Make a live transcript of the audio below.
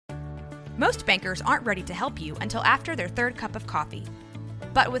Most bankers aren't ready to help you until after their third cup of coffee.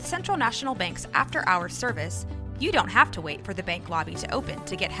 But with Central National Bank's after-hours service, you don't have to wait for the bank lobby to open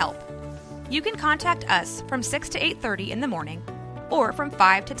to get help. You can contact us from 6 to 8:30 in the morning or from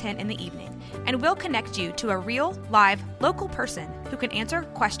 5 to 10 in the evening, and we'll connect you to a real, live, local person who can answer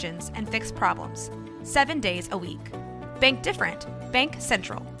questions and fix problems 7 days a week. Bank different. Bank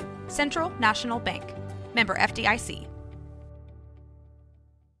Central. Central National Bank. Member FDIC.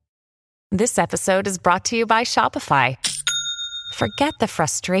 This episode is brought to you by Shopify. Forget the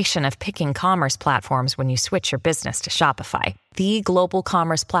frustration of picking commerce platforms when you switch your business to Shopify, the global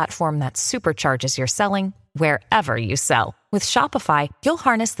commerce platform that supercharges your selling wherever you sell. With Shopify, you'll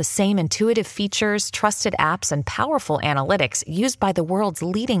harness the same intuitive features, trusted apps, and powerful analytics used by the world's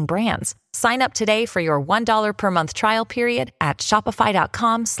leading brands. Sign up today for your $1 per month trial period at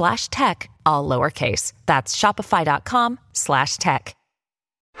shopify.com/tech, all lowercase. That's shopify.com/tech.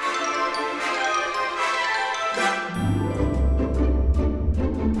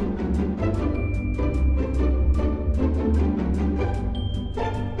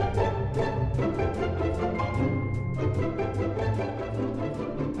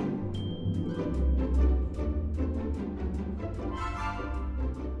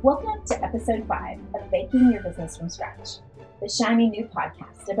 Welcome to episode 5 of Baking Your Business from Scratch, the shiny new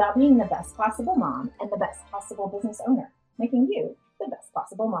podcast about being the best possible mom and the best possible business owner, making you the best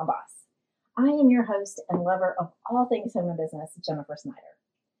possible mom boss. I am your host and lover of all things home and business, Jennifer Snyder.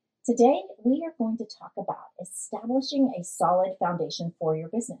 Today, we are going to talk about establishing a solid foundation for your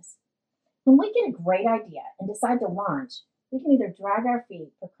business. When we get a great idea and decide to launch, we can either drag our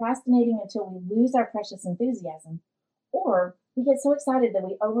feet, procrastinating until we lose our precious enthusiasm, or we get so excited that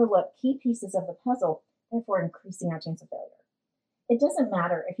we overlook key pieces of the puzzle, therefore increasing our chance of failure. It doesn't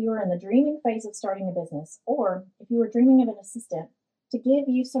matter if you are in the dreaming phase of starting a business or if you are dreaming of an assistant to give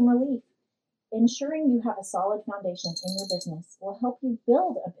you some relief. Ensuring you have a solid foundation in your business will help you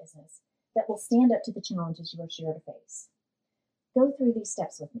build a business that will stand up to the challenges you are sure to face. Go through these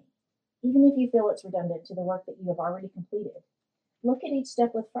steps with me. Even if you feel it's redundant to the work that you have already completed, look at each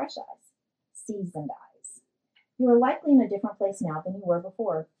step with fresh eyes, seasoned eyes. You are likely in a different place now than you were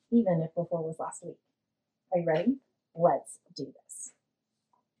before, even if before was last week. Are you ready? Let's do this.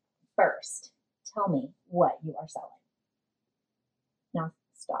 First, tell me what you are selling. Now,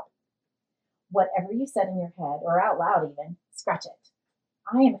 stop. Whatever you said in your head, or out loud even, scratch it.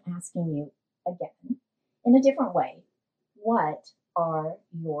 I am asking you again, in a different way, what are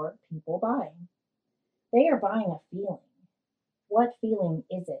your people buying? They are buying a feeling. What feeling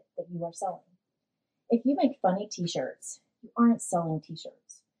is it that you are selling? If you make funny t-shirts, you aren't selling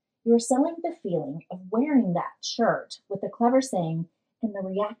t-shirts. You're selling the feeling of wearing that shirt with a clever saying and the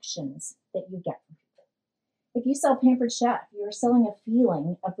reactions that you get from people. If you sell Pampered Chef, you're selling a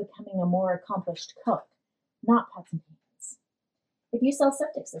feeling of becoming a more accomplished cook, not pots and pans. If you sell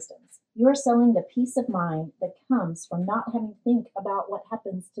septic systems, you're selling the peace of mind that comes from not having to think about what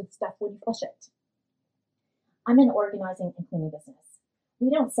happens to the stuff when you flush it. I'm an organizing and cleaning business. We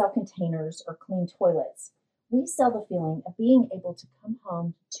don't sell containers or clean toilets. We sell the feeling of being able to come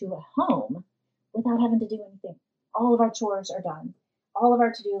home to a home without having to do anything. All of our chores are done. All of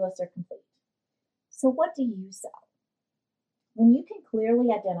our to-do lists are complete. So what do you sell? When you can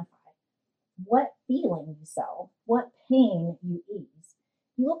clearly identify what feeling you sell, what pain you ease,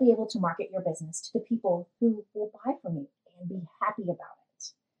 you will be able to market your business to the people who will buy from you and be happy about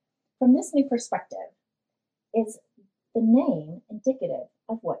it. From this new perspective, is the name indicative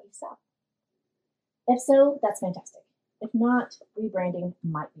of what you sell? If so, that's fantastic. If not, rebranding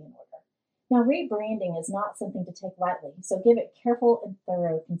might be in order. Now, rebranding is not something to take lightly, so give it careful and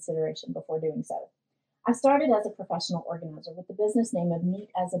thorough consideration before doing so. I started as a professional organizer with the business name of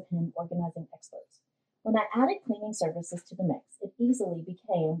Neat as a Pin Organizing Experts. When I added cleaning services to the mix, it easily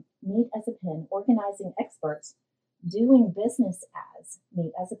became Neat as a Pin Organizing Experts, doing business as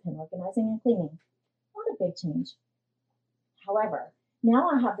Neat as a Pin Organizing and Cleaning. Not a big change. However, now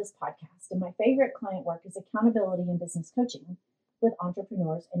I have this podcast, and my favorite client work is accountability and business coaching with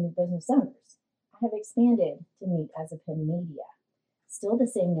entrepreneurs and new business owners. I have expanded to Neat as a Pin Media. Still the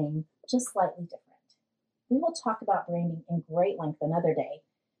same name, just slightly different. We will talk about branding in great length another day,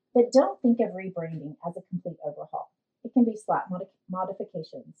 but don't think of rebranding as a complete overhaul. It can be slight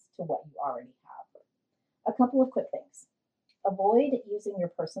modifications to what you already have. A couple of quick things. Avoid using your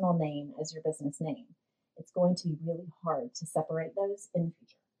personal name as your business name. It's going to be really hard to separate those in the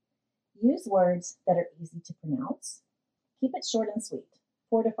future. Use words that are easy to pronounce. Keep it short and sweet,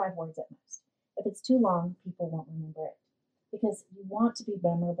 4 to 5 words at most. If it's too long, people won't remember it because you want to be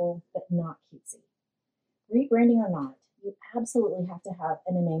memorable but not cutesy. Rebranding or not, you absolutely have to have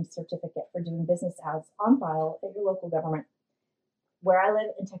an NNA certificate for doing business as on file at your local government. Where I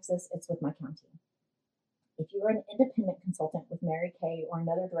live in Texas, it's with my county. If you're an independent consultant with Mary Kay or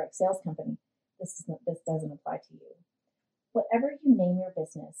another direct sales company, this doesn't apply to you. Whatever you name your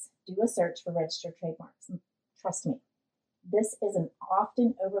business, do a search for registered trademarks. Trust me, this is an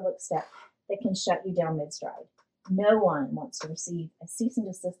often overlooked step that can shut you down mid-stride. No one wants to receive a cease and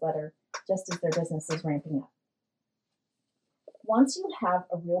desist letter just as their business is ramping up. Once you have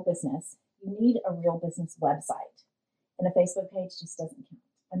a real business, you need a real business website, and a Facebook page just doesn't count.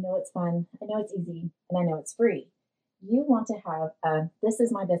 I know it's fun, I know it's easy, and I know it's free. You want to have a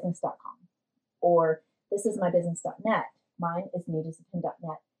thisismybusiness.com or thisismybusiness.net. Mine is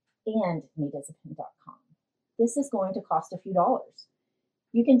needasapin.net and needasapin.com. This is going to cost a few dollars.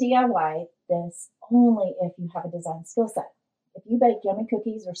 You can DIY this only if you have a design skill set. If you bake yummy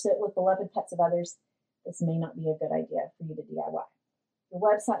cookies or sit with beloved pets of others, this may not be a good idea for you to DIY. Your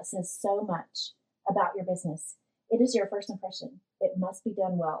website says so much about your business. It is your first impression. It must be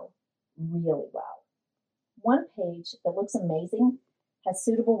done well, really well. One page that looks amazing, has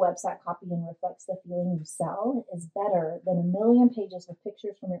suitable website copy, and reflects the feeling you sell is better than a million pages with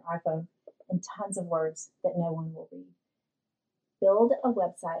pictures from your iPhone and tons of words that no one will read. Build a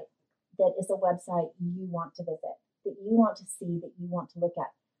website that is a website you want to visit, that you want to see, that you want to look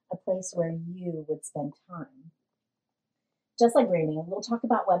at, a place where you would spend time. Just like branding, we'll talk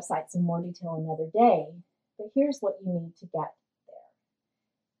about websites in more detail another day, but here's what you need to get there.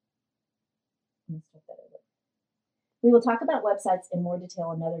 Let me start that over. We will talk about websites in more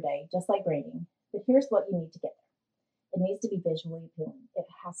detail another day, just like branding, but here's what you need to get there. It needs to be visually appealing. It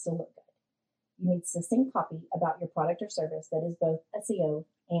has to look good. You need succinct copy about your product or service that is both SEO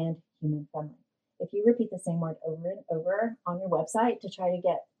and human friendly. If you repeat the same word over and over on your website to try to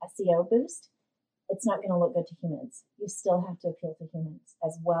get SEO boost, it's not going to look good to humans. You still have to appeal to humans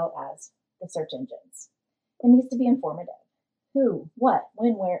as well as the search engines. It needs to be informative. Who, what,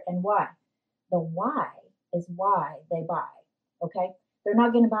 when, where, and why. The why is why they buy, okay? They're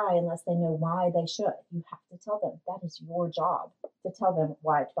not going to buy unless they know why they should. You have to tell them. That is your job, to tell them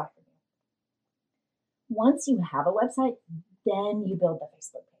why to buy from you. Once you have a website, then you build the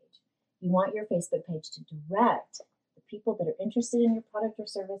Facebook page. You want your Facebook page to direct the people that are interested in your product or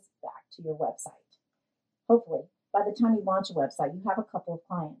service back to your website. Hopefully, by the time you launch a website, you have a couple of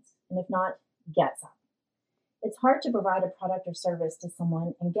clients, and if not, get some. It's hard to provide a product or service to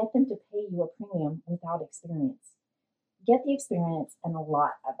someone and get them to pay you a premium without experience. Get the experience and a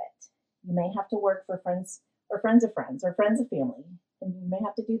lot of it. You may have to work for friends of friends or friends of family, and you may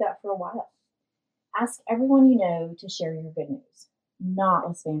have to do that for a while. Ask everyone you know to share your good news, not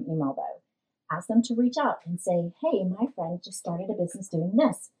with spam email though. Ask them to reach out and say, hey, my friend just started a business doing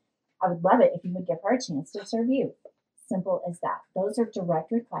this. I would love it if you would give her a chance to serve you. Simple as that. Those are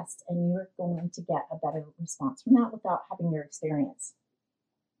direct requests, and you're going to get a better response from that without having your experience.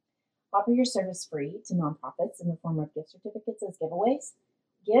 Offer your service free to nonprofits in the form of gift certificates as giveaways.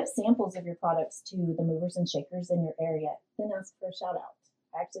 Give samples of your products to the movers and shakers in your area, then ask for a shout out.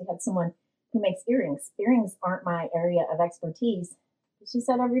 I actually had someone who makes earrings. Earrings aren't my area of expertise, but she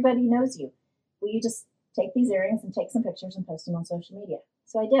said, everybody knows you. Will you just take these earrings and take some pictures and post them on social media?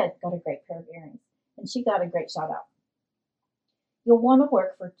 So I did, got a great pair of earrings, and she got a great shout out. You'll want to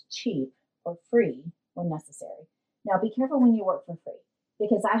work for cheap or free when necessary. Now be careful when you work for free,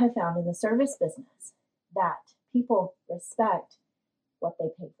 because I have found in the service business that people respect what they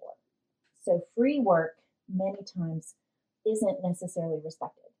pay for. So free work many times isn't necessarily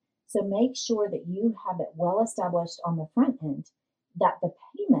respected. So make sure that you have it well established on the front end that the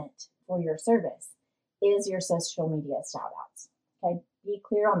payment for your service is your social media shout outs. Okay, be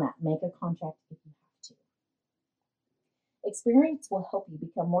clear on that. Make a contract if you have to. Experience will help you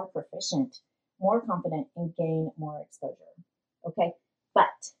become more proficient, more confident, and gain more exposure. Okay,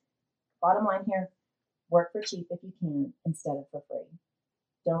 but bottom line here, work for cheap if you can instead of for free.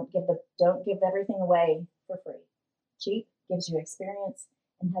 Don't give everything away for free. Cheap gives you experience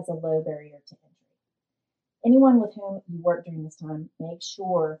and has a low barrier to entry. Anyone with whom you work during this time, make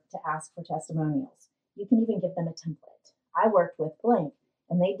sure to ask for testimonials. You can even give them a template. I worked with blank,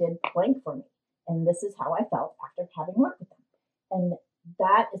 and they did blank for me. And this is how I felt after having worked with them. And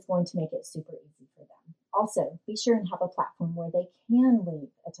that is going to make it super easy for them. Also, be sure and have a platform where they can leave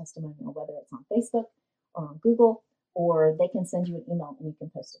a testimonial, whether it's on Facebook or on Google, or they can send you an email and you can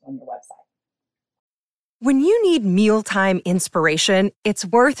post it on your website. When you need mealtime inspiration, it's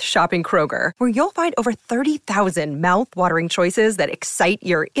worth shopping Kroger, where you'll find over 30,000 mouth-watering choices that excite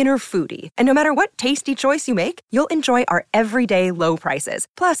your inner foodie. And no matter what tasty choice you make, you'll enjoy our everyday low prices,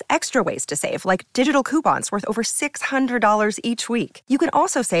 plus extra ways to save, like digital coupons worth over $600 each week. You can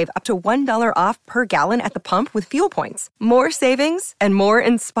also save up to $1 off per gallon at the pump with fuel points. More savings and more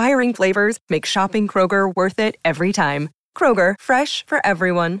inspiring flavors make shopping Kroger worth it every time. Kroger, fresh for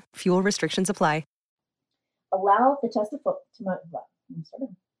everyone. Fuel restrictions apply. Allow the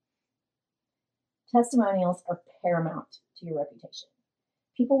testimonials are paramount to your reputation.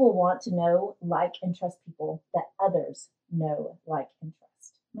 People will want to know, like, and trust people that others know, like, and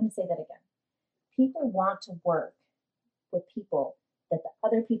trust. I'm going to say that again. People want to work with people that the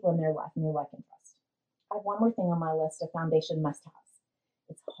other people in their life know, like, and trust. I have one more thing on my list of foundation must-haves.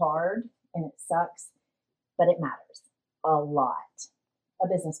 It's hard and it sucks, but it matters a lot. A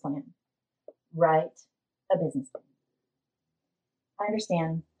business plan. Write a business plan. I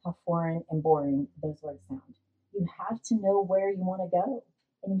understand how foreign and boring those words sound. You have to know where you want to go,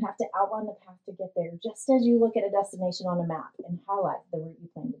 and you have to outline the path to get there, just as you look at a destination on a map and highlight the route you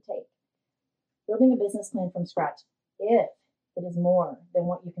plan to take. Building a business plan from scratch, if it is more than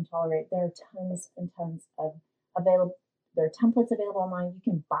what you can tolerate, there are tons and tons of there are templates available online. You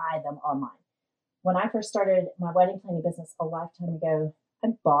can buy them online. When I first started my wedding planning business a lifetime ago, I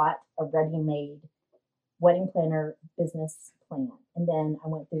bought a ready-made wedding planner business plan, and then I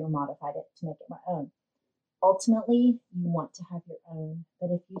went through and modified it to make it my own. Ultimately, you want to have your own, but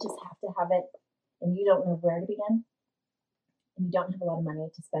if you just have to have it and you don't know where to begin, and you don't have a lot of money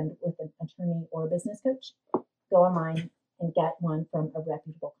to spend with an attorney or a business coach, go online and get one from a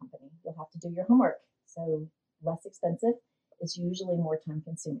reputable company. You'll have to do your homework, so less expensive is usually more time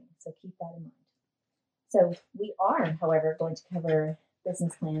consuming, so keep that in mind. So we are, however, going to cover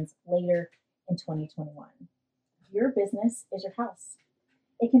business plans later in 2021. Your business is your house.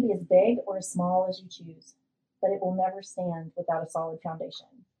 It can be as big or as small as you choose, but it will never stand without a solid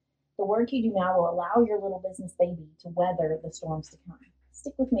foundation. The work you do now will allow your little business baby to weather the storms to come.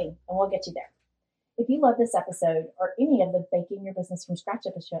 Stick with me and we'll get you there. If you love this episode or any of the Baking Your Business from Scratch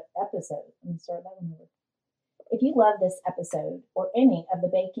episode, let me start that one over. If you love this episode or any of the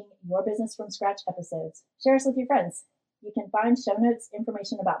Baking Your Business from Scratch episodes, share us with your friends. You can find show notes,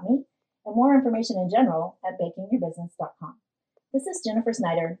 information about me, and more information in general at bakingyourbusiness.com. This is Jennifer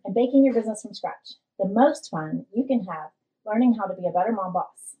Snyder and Baking Your Business from Scratch, the most fun you can have learning how to be a better mom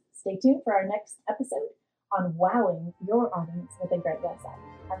boss. Stay tuned for our next episode on wowing your audience with a great website.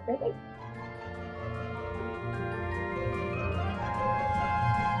 Have a great day.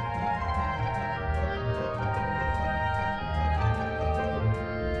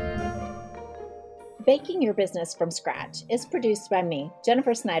 Baking Your Business from Scratch is produced by me,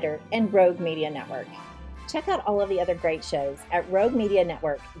 Jennifer Snyder, and Rogue Media Network. Check out all of the other great shows at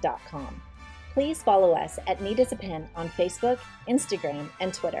roguemedianetwork.com. Please follow us at Neat as a Pen on Facebook, Instagram,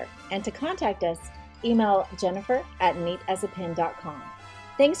 and Twitter. And to contact us, email jennifer@neatasapen.com.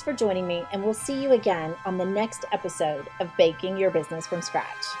 Thanks for joining me, and we'll see you again on the next episode of Baking Your Business from Scratch.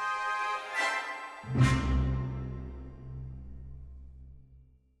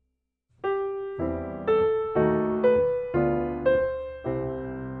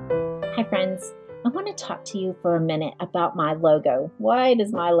 Hi friends, I want to talk to you for a minute about my logo. Why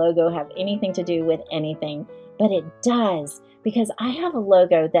does my logo have anything to do with anything? But it does, because I have a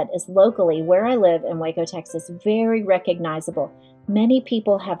logo that is locally, where I live in Waco, Texas, very recognizable. Many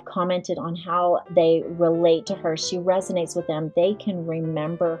people have commented on how they relate to her. She resonates with them. They can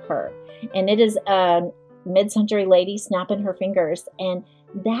remember her. And it is a mid-century lady snapping her fingers. And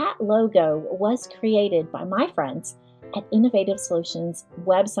that logo was created by my friends at Innovative Solutions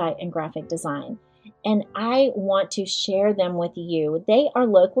Website and Graphic Design. And I want to share them with you. They are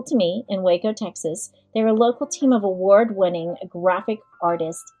local to me in Waco, Texas. They're a local team of award-winning graphic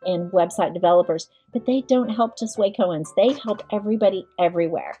artists and website developers, but they don't help just Wacoans. They help everybody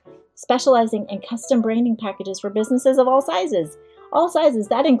everywhere, specializing in custom branding packages for businesses of all sizes. All sizes,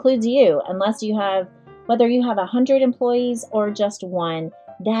 that includes you, whether you have 100 employees or just one.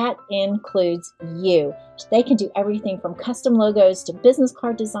 That includes you. They can do everything from custom logos to business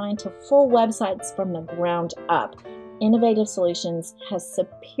card design to full websites from the ground up. Innovative Solutions has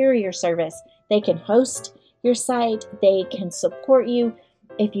superior service. They can host your site. They can support you.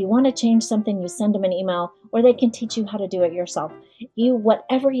 If you want to change something, you send them an email, or they can teach you how to do it yourself.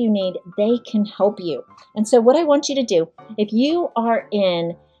 Whatever you need, they can help you. And so what I want you to do, if you are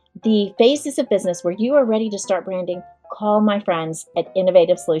in the phases of business where you are ready to start branding, call my friends at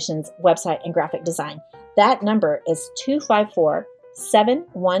Innovative Solutions Website and Graphic Design. That number is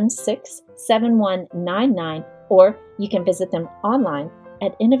 716-7199, or you can visit them online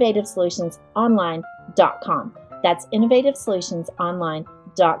at innovativesolutionsonline.com. That's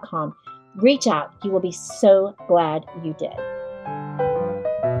innovativesolutionsonline.com. Reach out. You will be so glad you did.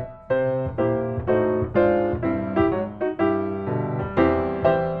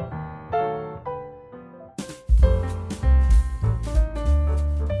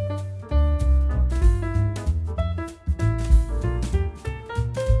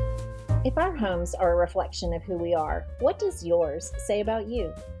 If our homes are a reflection of who we are, what does yours say about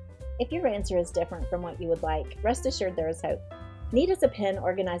you? If your answer is different from what you would like, rest assured there is hope. Neat as a Pin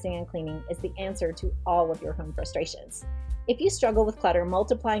Organizing and Cleaning is the answer to all of your home frustrations. If you struggle with clutter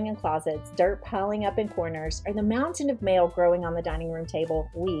multiplying in closets, dirt piling up in corners, or the mountain of mail growing on the dining room table,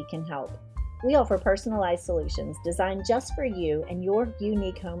 we can help. We offer personalized solutions designed just for you and your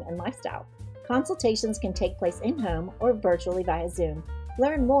unique home and lifestyle. Consultations can take place in-home or virtually via Zoom.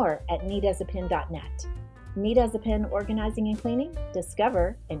 Learn more at neatasapin.net. Neat as a Pin Organizing and Cleaning.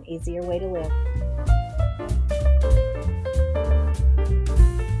 Discover an easier way to live.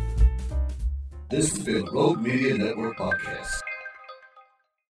 This has been Rogue Media Network Podcast.